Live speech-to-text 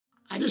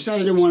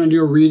decided I want to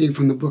do a reading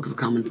from the Book of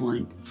Common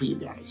Point for you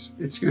guys.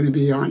 It's going to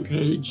be on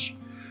page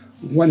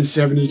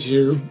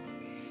 172.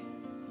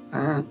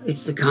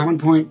 It's the Common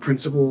Point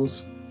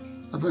Principles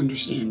of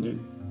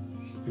Understanding.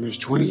 And there's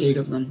 28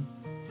 of them.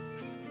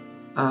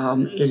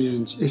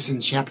 It's in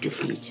chapter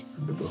 8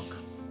 of the book.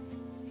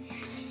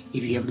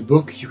 If you have the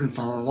book, you can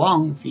follow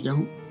along. If you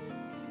don't,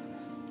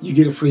 you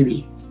get a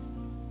freebie.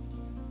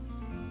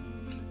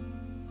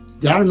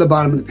 Down at the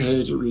bottom of the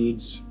page, it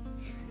reads,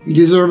 "You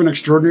deserve an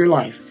extraordinary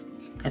life,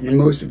 and the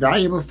most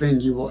valuable thing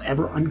you will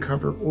ever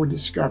uncover or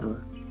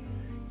discover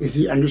is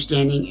the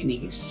understanding and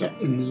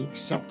the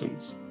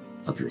acceptance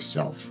of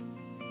yourself."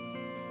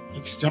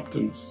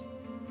 Acceptance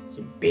is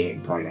a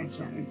big part of that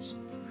sentence.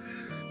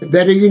 The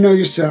better you know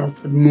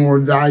yourself, the more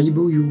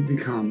valuable you will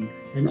become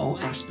in all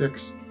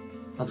aspects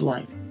of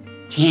life,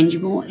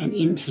 tangible and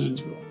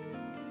intangible.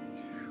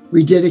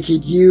 We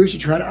dedicate years to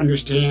try to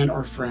understand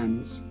our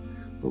friends,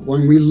 but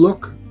when we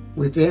look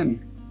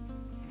within,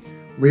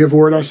 we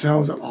avoid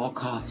ourselves at all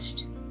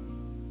cost,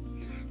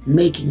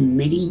 making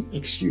many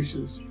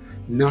excuses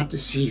not to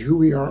see who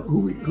we are,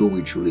 who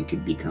we truly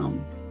could become.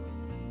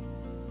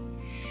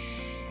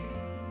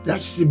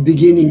 That's the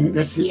beginning,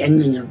 that's the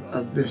ending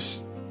of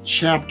this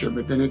chapter,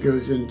 but then it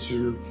goes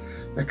into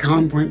the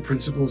Common Point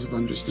Principles of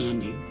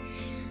Understanding.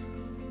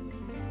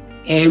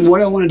 And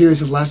what I want to do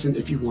as a lesson,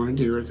 if you want to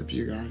do it, it's up to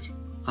you guys.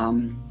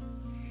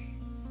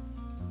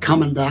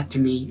 Comment back to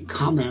me,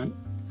 comment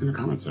in the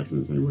comment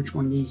sections and which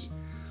one of these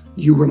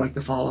you would like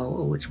to follow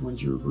or which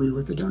ones you agree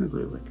with or don't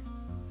agree with.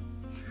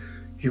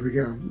 Here we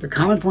go. The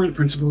Common Point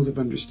Principles of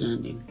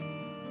Understanding.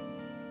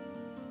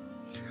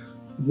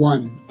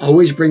 1.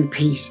 Always bring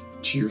peace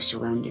to your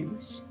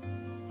surroundings.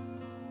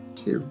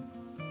 2.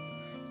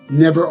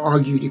 Never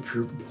argue to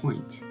prove a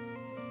point.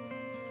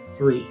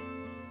 3.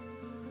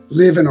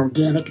 Live an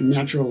organic,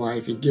 natural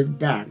life and give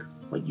back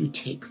what you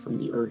take from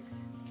the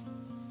earth.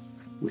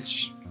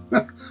 Which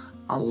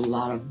a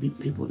lot of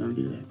people don't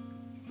do that.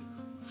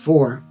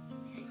 4.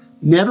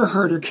 Never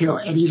hurt or kill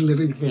any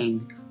living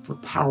thing for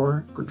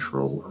power,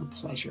 control, or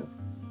pleasure.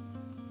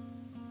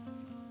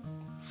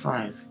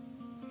 5.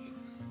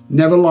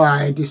 Never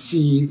lie,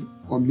 deceive,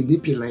 or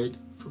manipulate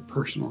for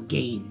personal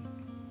gain.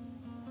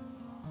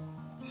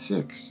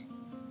 6.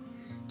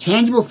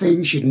 Tangible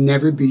things should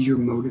never be your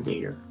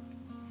motivator.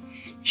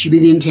 It should be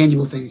the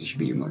intangible things that should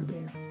be your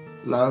motivator.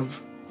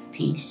 Love,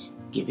 peace,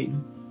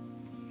 giving.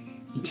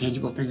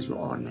 Intangible things will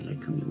automatically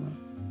come your way.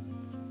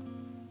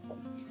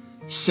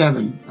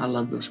 7. I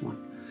love this one.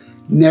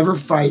 Never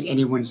fight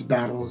anyone's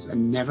battles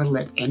and never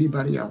let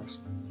anybody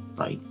else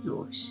fight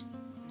yours.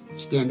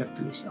 Stand up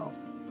for yourself.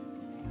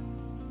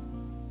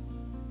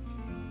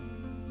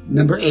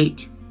 Number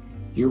 8.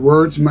 Your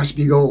words must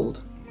be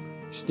gold.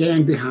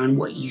 Stand behind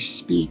what you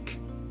speak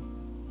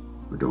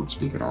or don't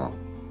speak at all.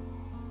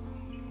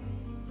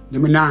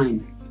 Number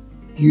 9.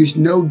 Use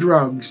no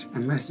drugs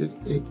unless it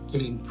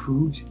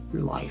improves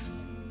your life.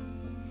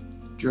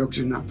 Drugs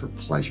are not for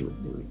pleasure,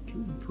 they're to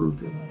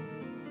improve your life.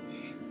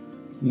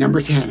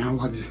 Number 10, I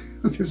love this.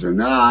 People say,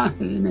 nah,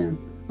 amen.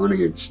 I want to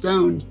get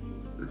stoned.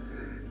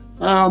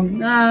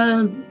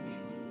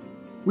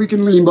 We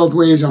can lean both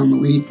ways on the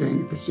weed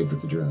thing if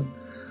it's a drug.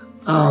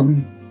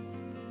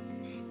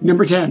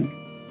 Number 10,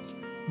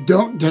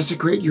 don't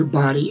desecrate your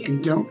body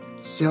and don't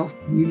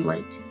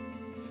self-mutilate,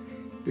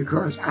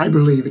 because I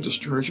believe it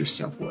destroys your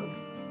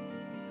self-worth.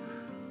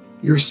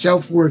 Your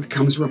self-worth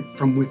comes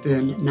from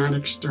within, not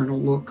external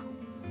look,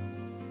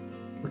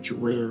 what you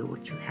wear,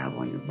 what you have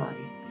on your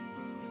body.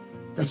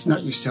 That's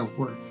not your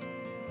self-worth.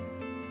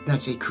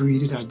 That's a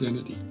created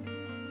identity.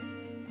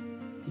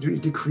 You don't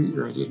need to create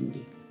your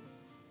identity.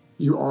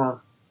 You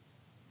are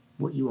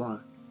what you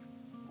are.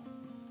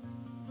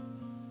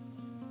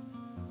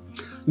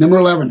 Number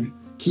 11,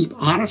 keep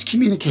honest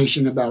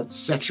communication about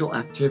sexual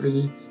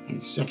activity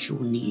and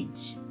sexual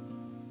needs.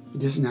 It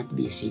doesn't have to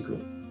be a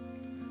secret.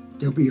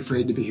 Don't be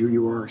afraid to be who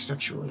you are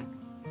sexually.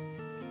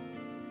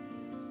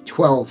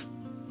 12,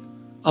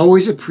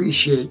 always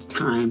appreciate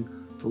time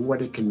for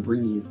what it can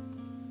bring you.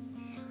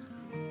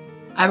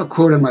 I have a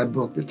quote in my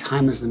book that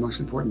time is the most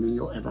important thing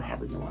you'll ever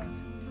have in your life.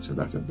 So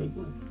that's a big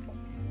one.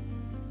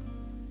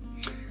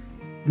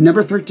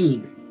 Number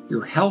 13,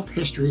 your health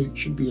history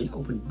should be an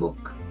open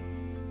book.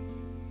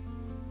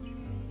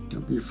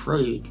 Don't be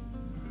afraid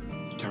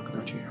to talk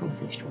about your health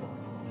history.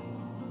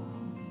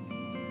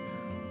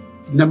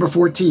 Number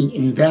 14,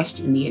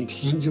 invest in the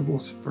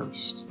intangibles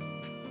first.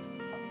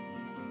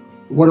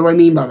 What do I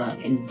mean by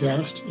that?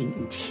 Invest in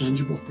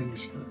intangible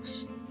things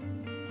first.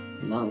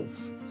 Love,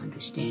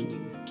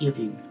 understanding,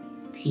 giving,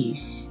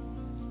 peace.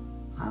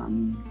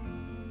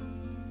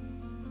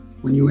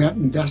 When you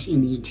invest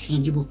in the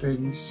intangible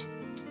things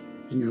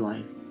in your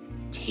life,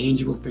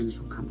 tangible things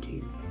will come to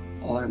you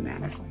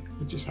automatically.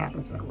 It just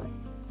happens that way.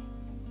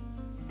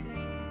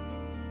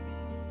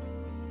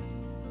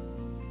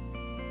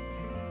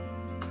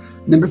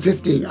 Number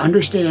 15,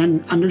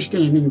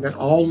 understanding that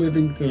all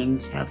living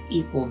things have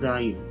equal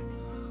value.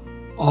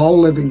 All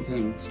living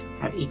things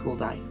have equal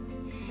value.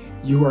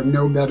 You are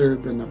no better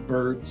than the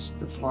birds,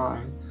 the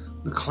fly,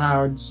 the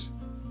clouds,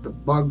 the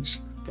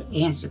bugs, the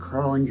ants that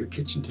crawl on your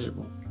kitchen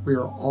table. We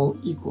are all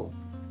equal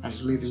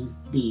as living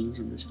beings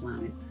on this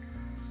planet.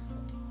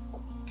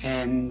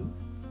 And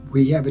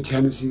we have a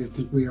tendency to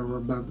think we are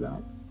above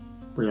that.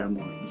 We are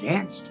more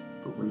advanced,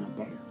 but we're not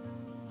better.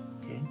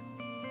 Okay?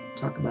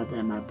 Talk about that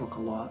in my book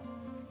a lot.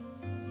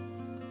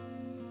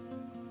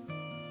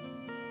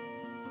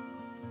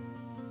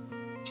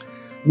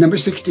 Number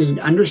 16,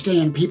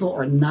 understand people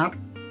are not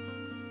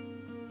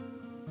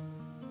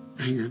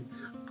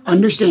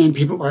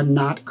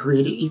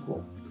created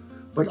equal,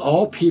 but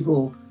all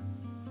people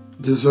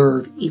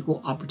deserve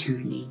equal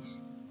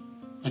opportunities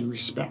and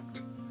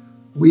respect.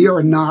 We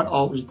are not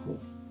all equal.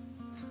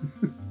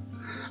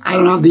 I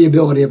don't have the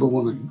ability of a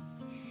woman.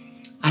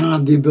 I don't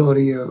have the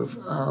ability of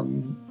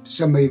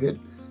somebody that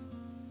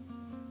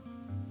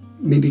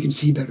maybe can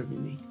see better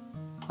than me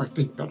or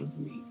think better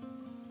than me.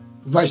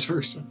 Vice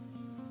versa.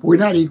 We're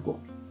not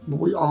equal, but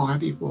we all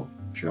have equal,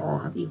 should all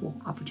have equal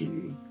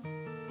opportunity.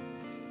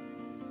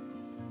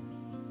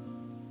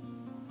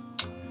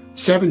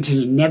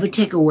 17, never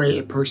take away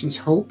a person's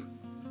hope,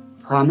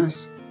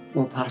 promise,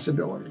 or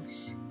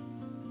possibilities.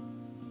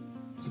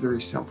 It's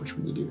very selfish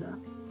when you do that.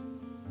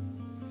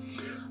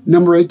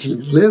 Number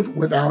 18, live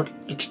without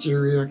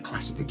exterior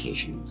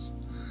classifications.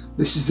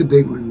 This is the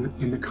big one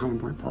in the common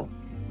point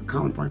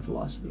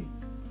philosophy.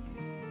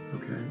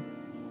 Okay.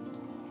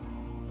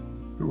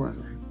 Where was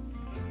I?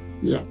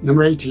 Yeah,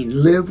 number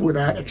 18, live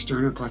without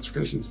external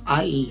classifications,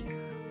 i.e.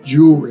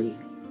 jewelry,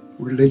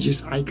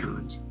 religious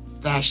icons,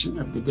 fashion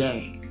of the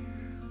day.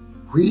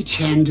 We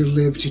tend to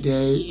live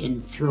today in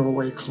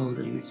throwaway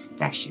clothing. It's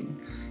fashion.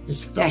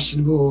 It's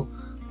fashionable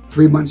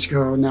 3 months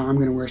ago. Now I'm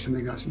going to wear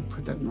something else and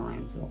put that in the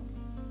landfill.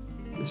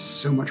 There's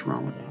so much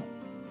wrong with that.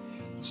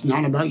 It's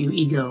not about your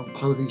ego.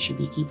 Clothing should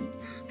be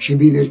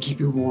there to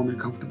keep you warm and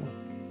comfortable.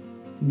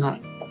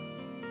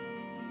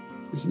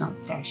 It's not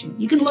fashion.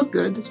 You can look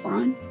good, that's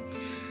fine.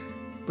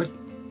 But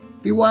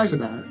be wise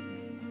about it.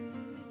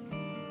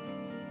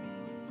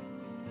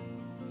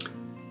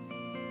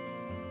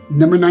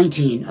 Number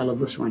 19, I love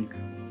this one.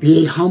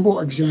 Be a humble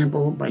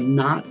example by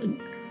not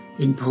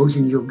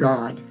imposing your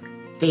God,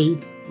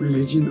 faith,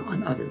 religion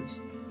on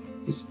others.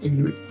 It's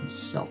ignorant and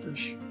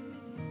selfish.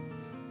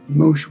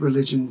 Most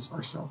religions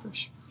are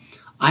selfish.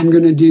 I'm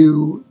going to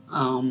do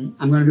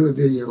a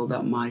video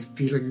about my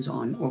feelings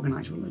on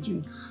organized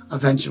religion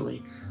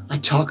eventually. I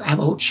have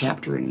a whole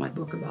chapter in my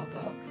book about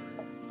that.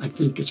 I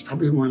think it's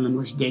probably one of the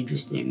most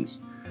dangerous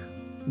things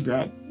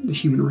that the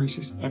human race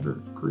has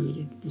ever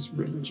created is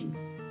religion.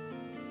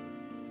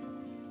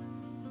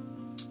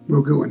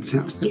 We'll go into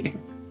that later.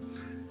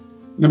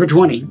 Number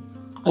 20,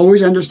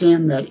 always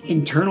understand that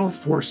internal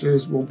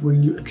forces will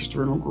bring you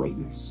external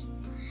greatness.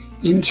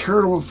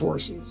 Internal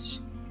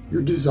forces,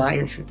 your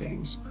desires for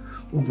things,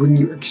 will bring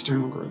you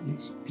external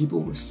greatness.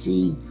 People will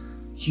see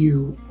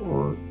you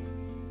or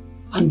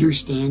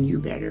understand you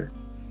better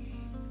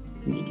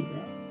when you do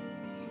that.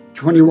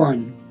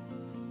 21,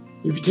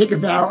 if you take a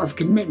vow of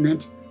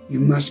commitment, you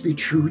must be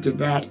true to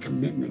that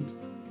commitment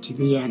to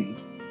the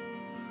end.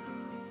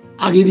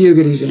 I'll give you a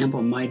good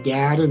example. My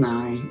dad and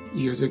I,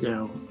 years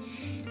ago,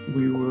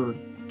 we were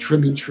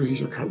trimming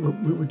trees,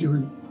 we were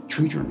doing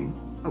tree trimming.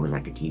 I was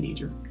like a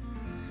teenager.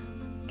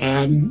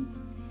 And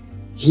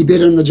he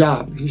bid on the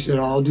job. He said,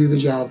 I'll do the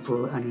job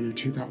for, I don't know,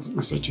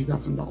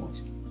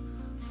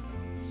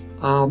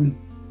 $2,000.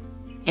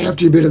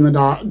 After he bid on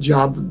the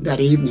job that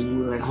evening,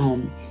 we were at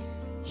home.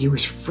 He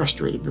was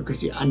frustrated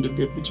because he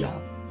underbid the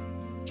job.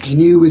 He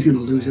knew he was going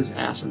to lose his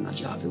ass on that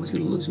job. He was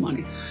going to lose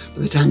money.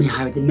 By the time he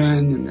hired the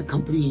men and the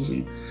companies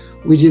and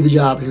we did the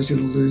job, he was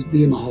going to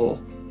be in the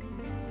hole.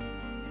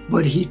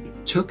 But he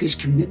took his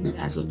commitment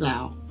as a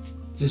vow,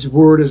 his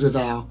word as a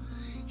vow.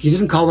 He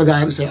didn't call the guy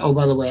up and say, oh,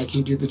 by the way, I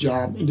can't do the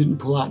job, and didn't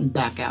pull out and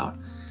back out.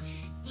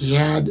 He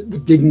had the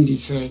dignity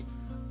to say,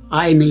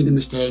 I made the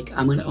mistake,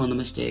 I'm going to own the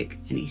mistake,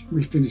 and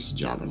we finished the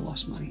job and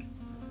lost money.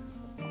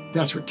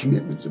 That's what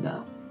commitment's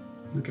about,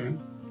 okay?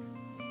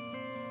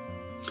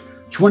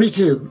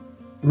 22,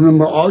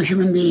 remember all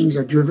human beings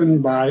are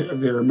driven by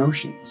their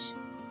emotions.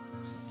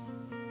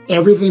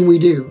 Everything we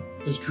do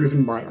is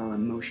driven by our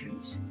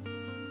emotions.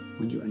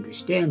 When you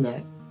understand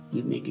that,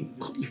 you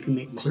can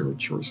make clearer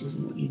choices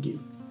in what you do,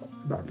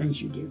 about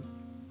things you do.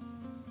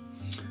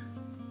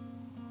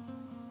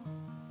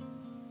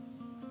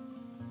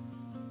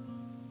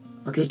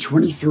 Okay,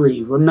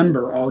 23,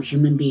 remember all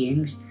human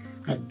beings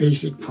have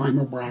basic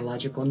primal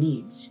biological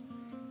needs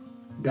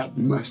that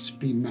must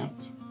be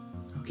met,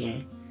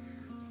 okay?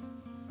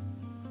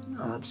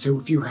 So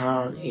if you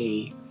have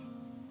a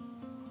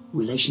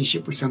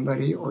relationship with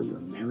somebody or you're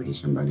married to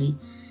somebody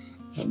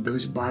and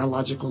those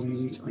biological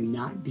needs are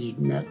not being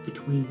met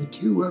between the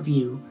two of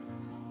you,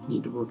 you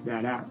need to work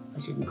that out.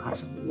 That's going to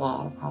cause a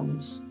lot of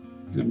problems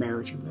in a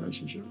marriage or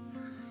relationship.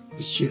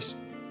 It's just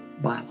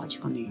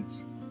biological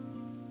needs.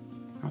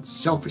 Not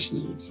selfish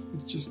needs,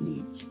 it's just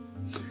needs.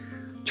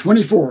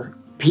 24,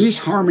 peace,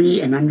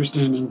 harmony, and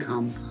understanding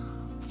come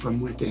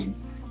from within.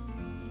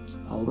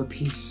 All the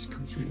peace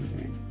comes from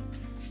within.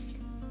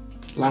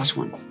 Last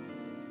one.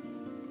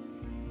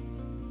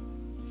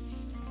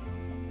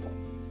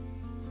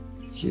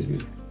 Excuse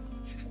me.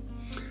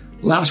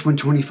 Last one,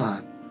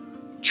 25.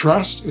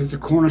 Trust is the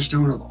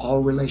cornerstone of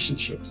all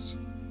relationships,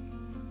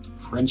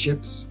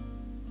 friendships,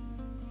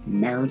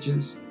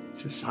 marriages,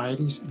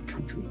 societies, and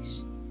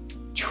countries.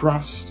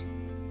 Trust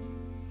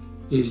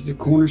is the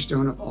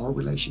cornerstone of all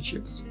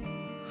relationships,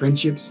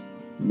 friendships,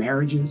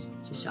 marriages,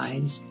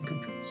 societies, and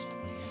countries.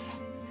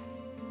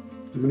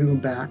 I'm going to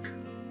go back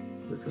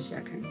here for a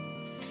second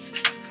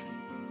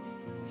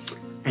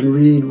and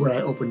read what I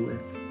opened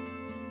with.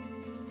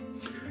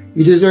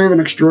 You deserve an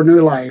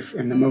extraordinary life,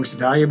 and the most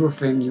valuable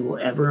thing you will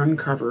ever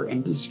uncover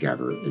and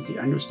discover is the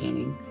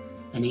understanding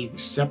and the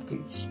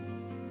acceptance.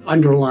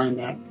 Underline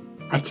that,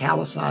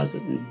 italicize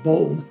it in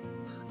bold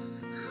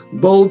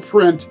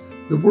print,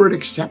 the word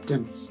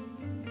acceptance.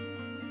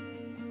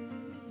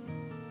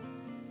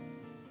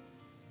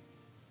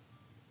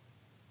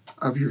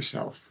 Of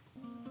yourself.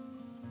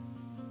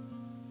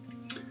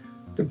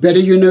 The better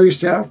you know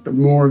yourself, the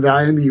more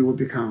valuable you will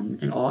become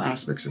in all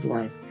aspects of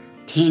life,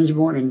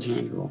 tangible and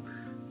intangible.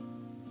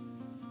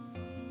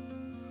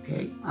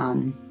 Okay,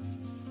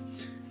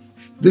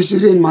 this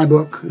is in my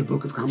book, The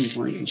Book of Common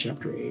Point, in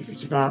Chapter 8.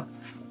 It's about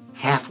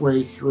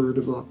halfway through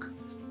the book.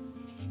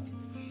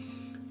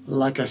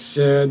 Like I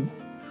said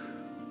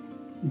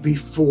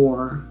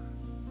before,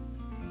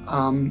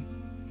 I'm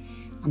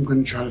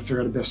going to try to figure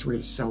out the best way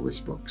to sell these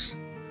books.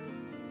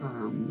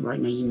 Right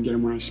now you can get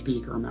them when I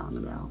speak or I'm out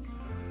and about.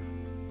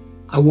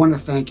 I want to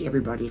thank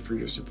everybody for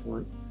your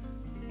support.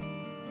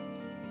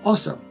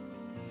 Also,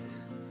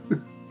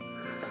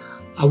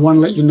 I want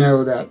to let you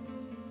know that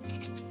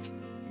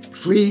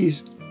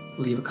please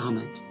leave a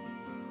comment.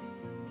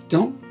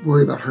 Don't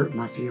worry about hurting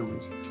my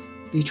feelings.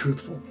 Be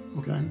truthful,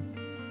 okay?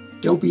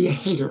 Don't be a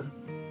hater.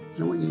 I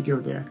don't want you to go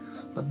there,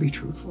 but be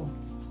truthful.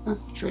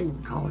 Straight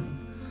into the collar.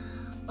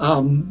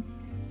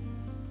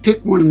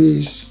 Pick one of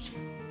these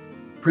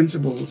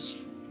principles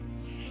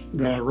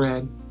that I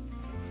read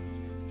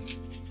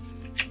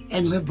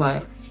and live by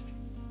it.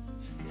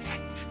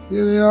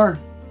 Here they are.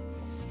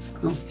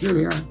 Oh, here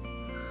they are.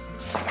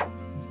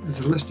 As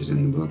they're listed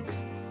in the book.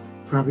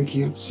 Probably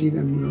can't see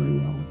them really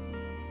well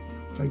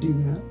if I do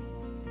that.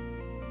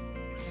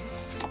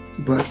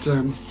 But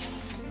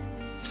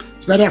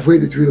it's about halfway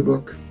through the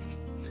book.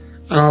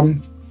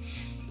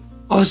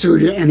 Also,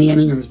 in the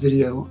ending of this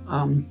video,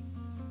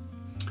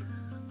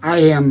 I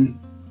am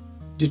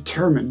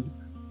determined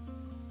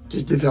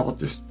to develop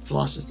this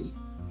philosophy.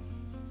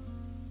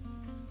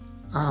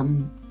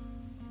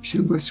 See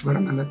the sweat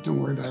on my lip? Don't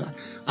worry about it.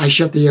 I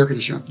shut the air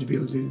conditioner off to be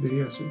able to do the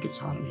video so it gets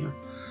hot in here.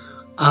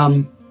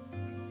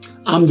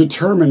 I'm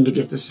determined to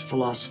get this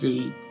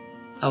philosophy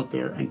out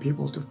there and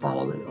people to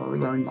follow it or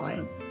learn by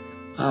it.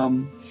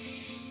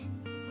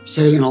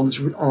 Saying in all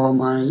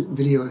my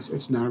videos,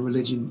 it's not a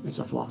religion, it's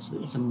a philosophy,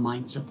 it's a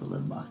mindset to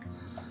live by.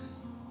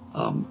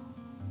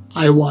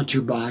 I want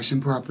to buy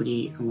some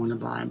property. I want to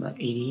buy about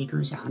 80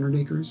 acres, 100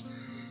 acres,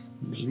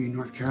 maybe in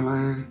North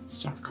Carolina,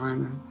 South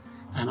Carolina,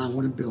 and I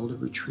want to build a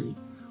retreat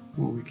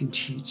where we can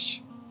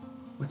teach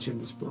what's in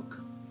this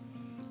book,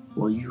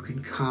 where you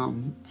can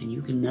come and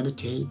you can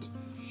meditate,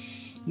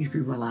 you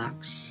can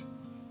relax.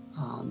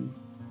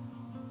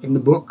 In the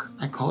book,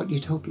 I call it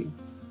Utopia.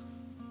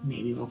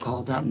 Maybe we'll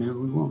call it that, maybe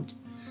we won't.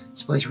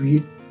 It's a place where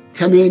you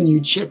come in,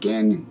 you check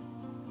in.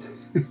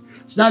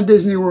 It's not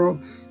Disney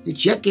World. You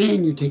check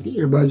in, you take the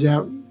earbuds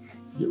out,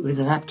 you get rid of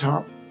the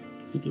laptop,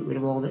 you get rid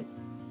of all that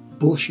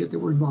bullshit that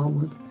we're involved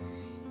with,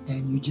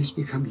 and you just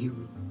become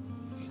human.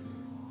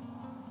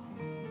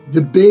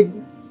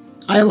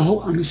 I have a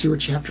whole, let me see what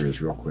chapter it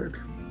is real quick.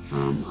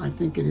 I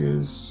think it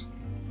is,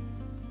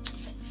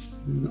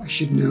 I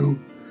should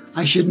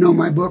know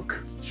my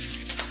book.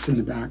 It's in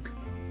the back.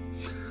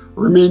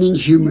 Remaining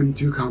Human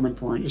Through Common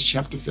Point is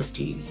chapter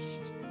 15.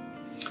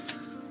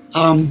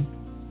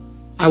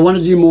 I want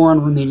to do more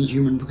on remaining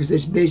human because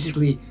it's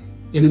basically,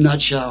 in a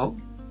nutshell,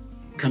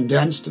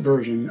 condensed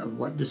version of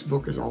what this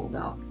book is all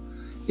about,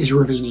 is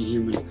remaining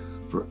human,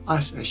 for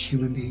us as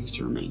human beings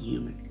to remain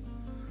human.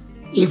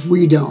 If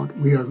we don't,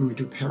 we are going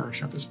to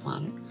perish off this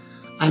planet.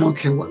 I don't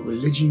care what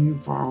religion you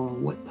follow,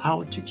 what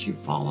politics you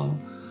follow,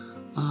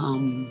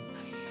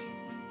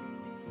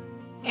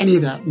 any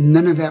of that,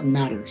 none of that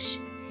matters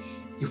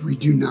if we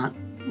do not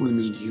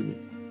remain human.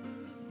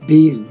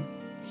 Being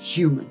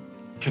human,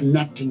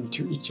 connecting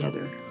to each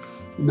other,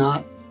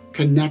 not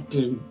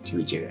connecting to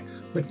each other,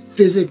 but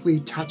physically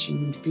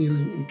touching and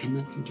feeling and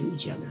connecting to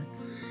each other.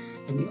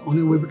 And the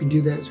only way we can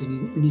do that is we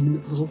need to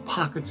make little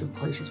pockets of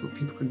places where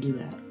people can do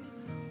that.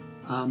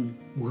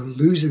 We're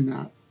losing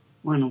that.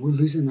 Well, we're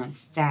losing that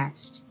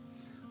fast.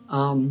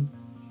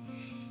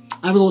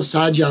 I have a little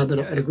side job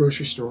at a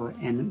grocery store,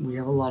 and we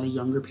have a lot of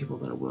younger people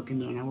that are working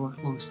there, and I work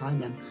alongside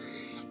them.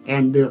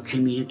 And their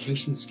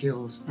communication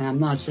skills, and I'm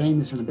not saying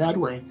this in a bad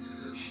way,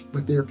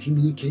 but their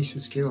communication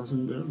skills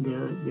and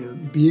their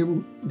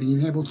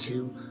being able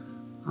to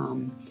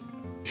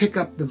pick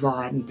up the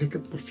vibe and pick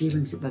up the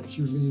feelings about the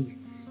human being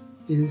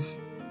is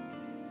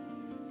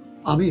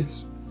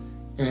obvious.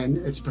 And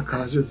it's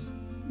because of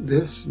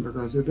this and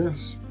because of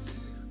this.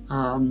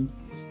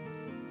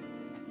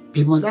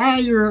 People are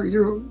like,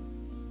 you're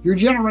Your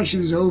generation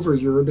is over.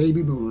 You're a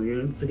baby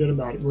boomer. Forget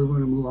about it. We're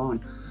going to move on.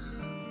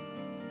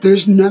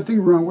 There's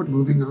nothing wrong with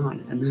moving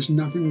on, and there's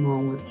nothing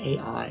wrong with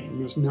AI, and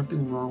there's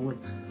nothing wrong with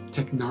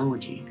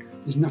technology.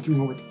 There's nothing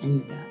wrong with any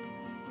of that.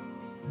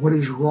 What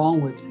is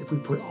wrong with if we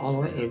put all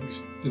our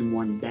eggs in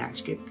one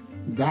basket?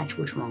 That's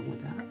what's wrong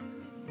with that,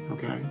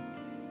 okay?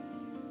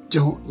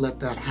 Don't let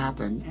that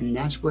happen, and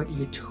that's what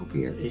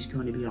utopia is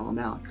going to be all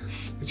about.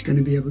 It's going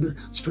to be able to,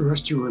 for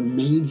us to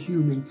remain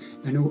human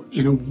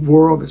in a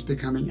world that's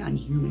becoming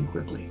unhuman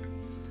quickly.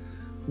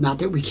 Not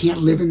that we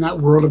can't live in that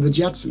world of the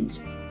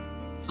Jetsons.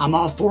 I'm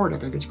all for it. I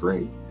think it's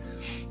great.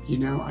 You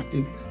know, I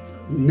think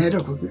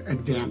medical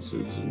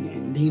advances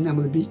and being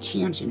able to beat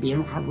cancer and being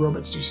able to have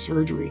robots do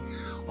surgery,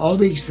 all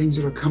these things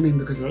that are coming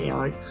because of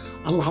AI,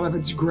 a lot of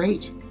it's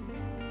great,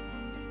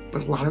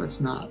 but a lot of it's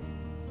not.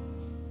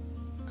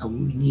 And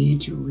we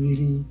need to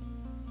really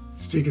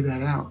figure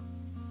that out.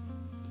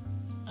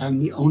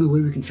 And the only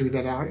way we can figure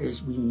that out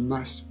is we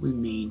must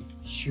remain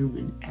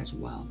human as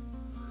well.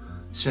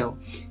 So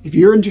if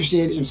you're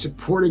interested in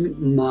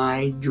supporting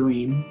my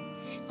dream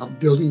of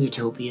building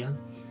utopia,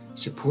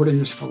 supporting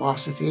this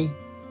philosophy,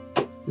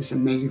 this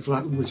amazing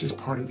philosophy, which is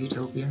part of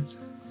utopia,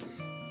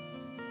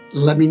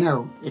 let me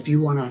know. If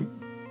you want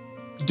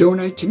to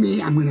donate to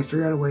me, I'm going to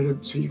figure out a way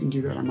so you can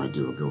do that. I might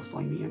do a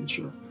GoFundMe, I'm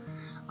sure.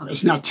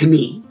 It's not to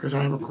me, because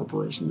I have a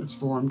corporation that's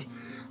formed,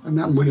 and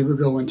that money would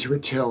go into a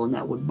till, and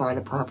that would buy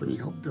the property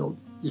and help build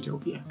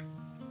utopia.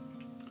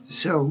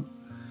 So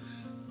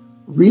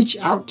reach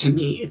out to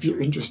me if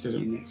you're interested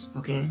in this,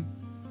 okay?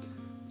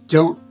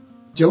 Don't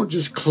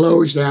just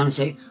close down and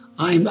say,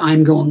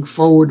 I'm going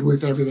forward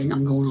with everything.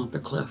 I'm going off the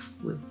cliff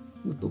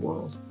with the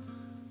world.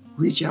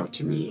 Reach out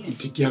to me, and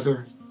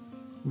together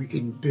we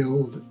can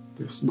build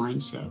this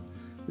mindset.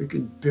 We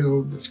can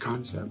build this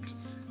concept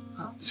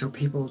so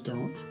people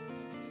don't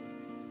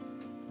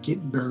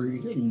get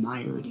buried and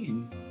mired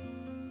in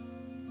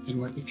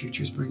what the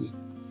future is bringing.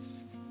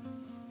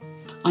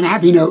 On a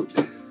happy note,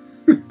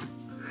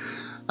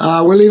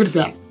 we'll leave it at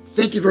that.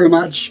 Thank you very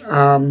much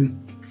from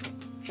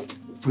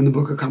the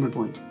Book of Common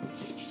Point.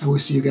 I will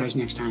see you guys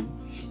next time.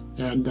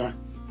 And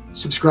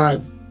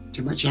subscribe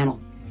to my channel.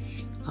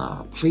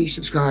 Please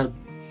subscribe.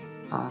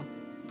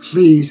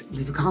 Please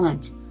leave a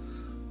comment.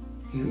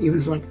 You know, even if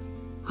it's like,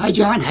 "Hi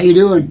John, how you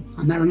doing?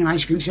 I'm having an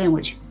ice cream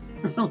sandwich."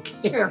 I don't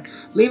care.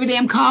 Leave a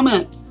damn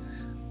comment.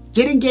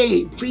 Get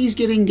engaged. Please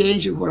get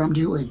engaged with what I'm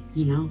doing,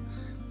 you know.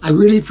 I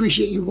really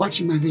appreciate you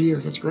watching my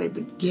videos. That's great.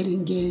 But get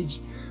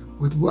engaged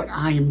with what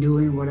I am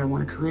doing, what I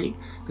want to create,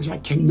 because I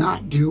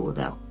cannot do it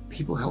without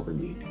people helping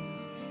me.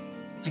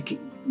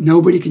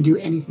 Nobody can do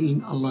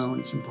anything alone.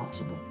 It's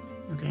impossible,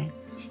 okay?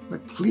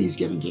 But please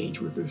get engaged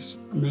with this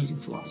amazing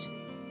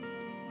philosophy.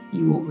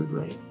 You won't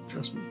regret it.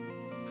 Trust me.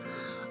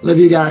 Love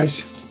you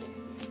guys.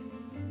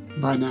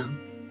 Bye now.